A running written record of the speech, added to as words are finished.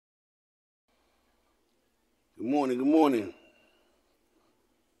Good morning, good morning.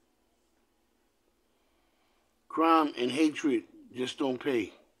 Crime and hatred just don't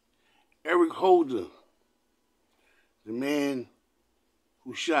pay. Eric Holder, the man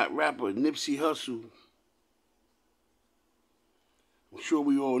who shot rapper Nipsey Hussle, I'm sure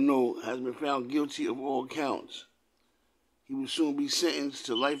we all know, has been found guilty of all counts. He will soon be sentenced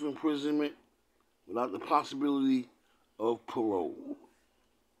to life imprisonment without the possibility of parole.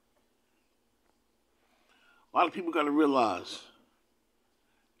 A lot of people got to realize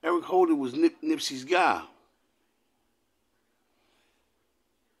Eric Holder was Nipsey's guy.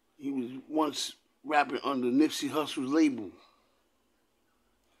 He was once rapping under Nipsey Hussle's label.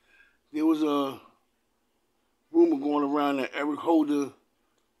 There was a rumor going around that Eric Holder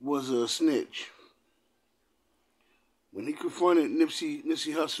was a snitch. When he confronted Nipsey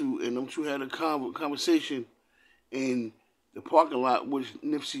Hussle and them two had a conversation in the parking lot, which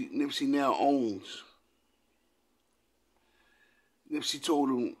Nipsey now owns, Nipsey told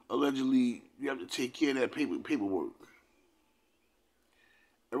him, allegedly, you have to take care of that paperwork.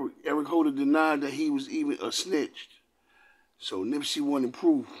 Eric Holder denied that he was even a snitch, so Nipsey wanted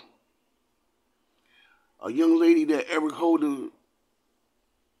proof. A young lady that Eric Holder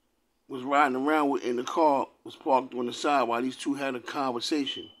was riding around with in the car was parked on the side while these two had a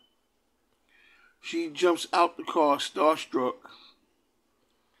conversation. She jumps out the car, starstruck,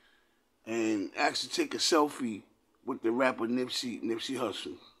 and asks to take a selfie with the rapper Nipsey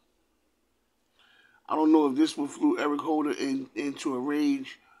Hussle. I don't know if this one flew Eric Holder into a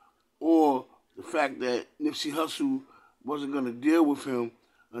rage, or the fact that Nipsey Hussle wasn't going to deal with him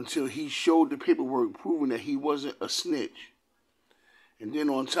until he showed the paperwork proving that he wasn't a snitch. And then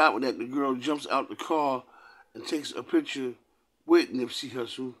on top of that, the girl jumps out the car and takes a picture with Nipsey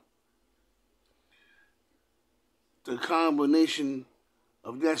Hussle. The combination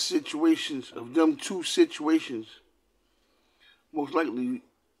of that situations, of them two situations, most likely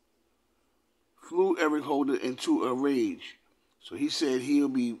flew Eric Holder into a rage. So he said he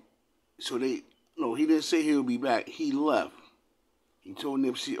didn't say he'll be back. He left. He told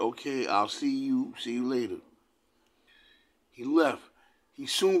Nipsey, okay, I'll see you later. He left. He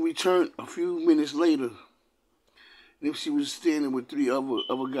soon returned a few minutes later. Nipsey was standing with three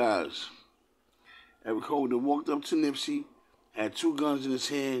other guys. Eric Holder walked up to Nipsey, had two guns in his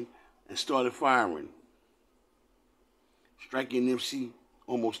hand, and started firing, striking Nipsey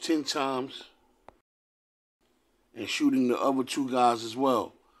almost 10 times and shooting the other two guys as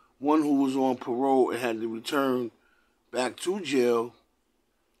well. One who was on parole and had to return back to jail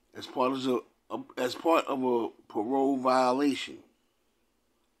as part of a parole violation.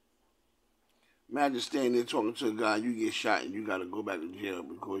 Imagine standing there talking to a guy, you get shot and you got to go back to jail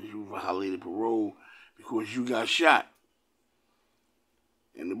because you violated parole because you got shot.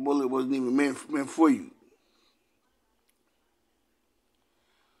 And the bullet wasn't even meant for you.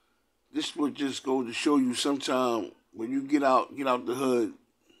 This would just go to show you sometime when you get out the hood,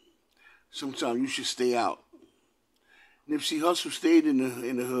 sometimes you should stay out. Nipsey Hussle stayed in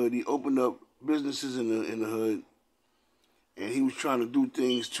the hood. He opened up businesses in the hood, and he was trying to do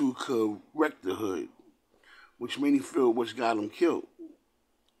things to correct the hood, which made him feel which got him killed.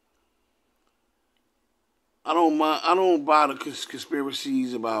 I don't buy the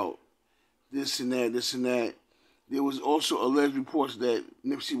conspiracies about this and that. There was also alleged reports that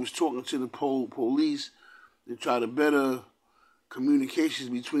Nipsey was talking to the police to try to better communications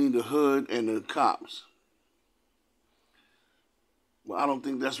between the hood and the cops. Well, I don't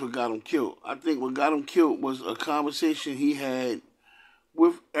think that's what got him killed. I think what got him killed was a conversation he had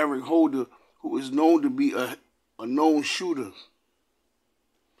with Eric Holder, who is known to be a known shooter.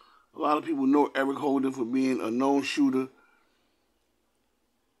 A lot of people know Eric Holder for being a known shooter.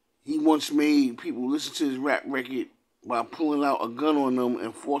 He once made people listen to his rap record by pulling out a gun on them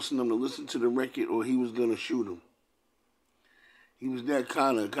and forcing them to listen to the record, or he was going to shoot them. He was that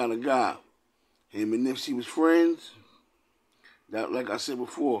kind of guy. Him and Nipsey was friends. That, like I said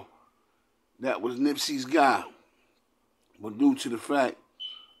before, that was Nipsey's guy. But due to the fact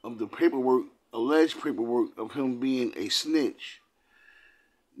of the alleged paperwork of him being a snitch,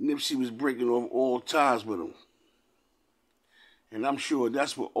 Nipsey was breaking off all ties with him. And I'm sure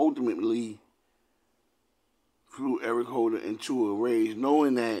that's what ultimately flew Eric Holder into a rage,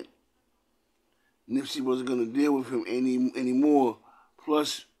 knowing that Nipsey wasn't going to deal with him anymore.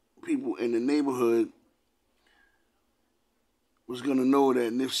 Plus, people in the neighborhood was going to know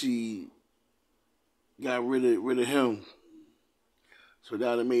that Nipsey got rid of him. So that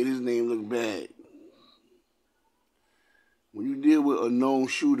would have made his name look bad. When you deal with a known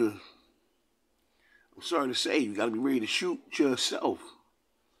shooter, I'm sorry to say, you got to be ready to shoot yourself.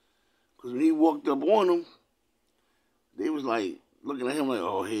 Because when he walked up on him, they was like looking at him like,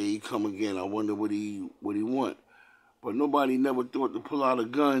 oh, here he come again. I wonder what he want. But nobody never thought to pull out a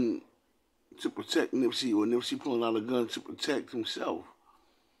gun to protect Nipsey, or Nipsey pulling out a gun to protect himself.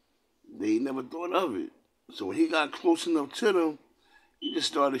 They never thought of it. So when he got close enough to them, he just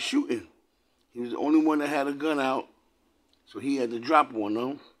started shooting. He was the only one that had a gun out, so he had to drop on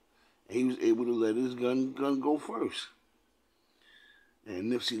them, and he was able to let his gun go first.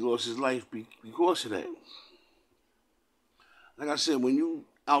 And Nipsey lost his life because of that. Like I said, when you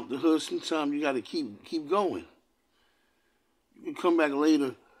out the hood, sometimes you got to keep going. You can come back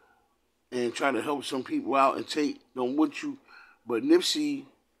later and try to help some people out and take them with you, but Nipsey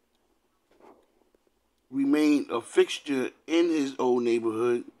remained a fixture in his old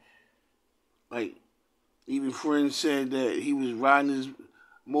neighborhood. Like, even friends said that he was riding his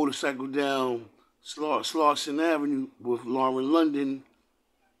motorcycle down Slauson Avenue with Lauren London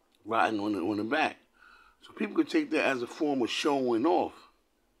riding on the back. So people could take that as a form of showing off.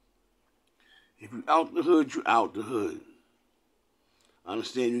 If you out the hood, you out the hood. I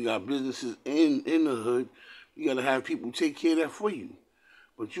understand you got businesses in the hood. You got to have people take care of that for you.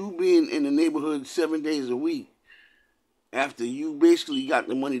 But you being in the neighborhood 7 days a week, after you basically got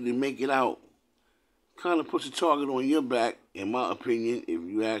the money to make it out, kind of puts a target on your back, in my opinion, if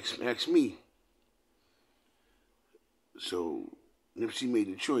you ask me. So Nipsey made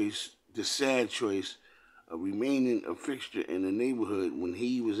the choice, the sad choice, of remaining a fixture in the neighborhood when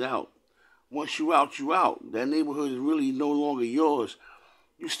he was out. Once you out, you out. That neighborhood is really no longer yours.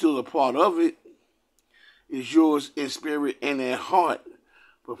 You're still a part of it. It's yours in spirit and in heart.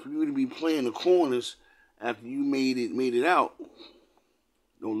 But for you to be playing the corners after you made it out,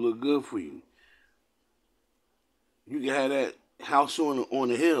 don't look good for you. You can have that house on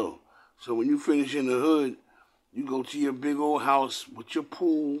the hill. So when you finish in the hood, you go to your big old house with your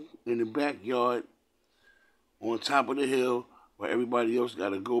pool in the backyard on top of the hill, where everybody else got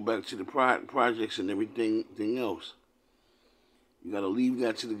to go back to the projects and everything else. You got to leave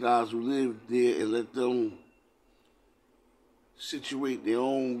that to the guys who live there and let them situate their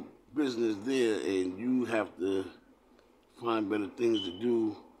own business there, and you have to find better things to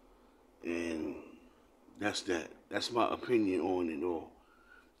do, and that's that. That's my opinion on it all.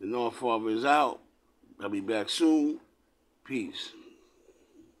 The North Father is out. I'll be back soon. Peace.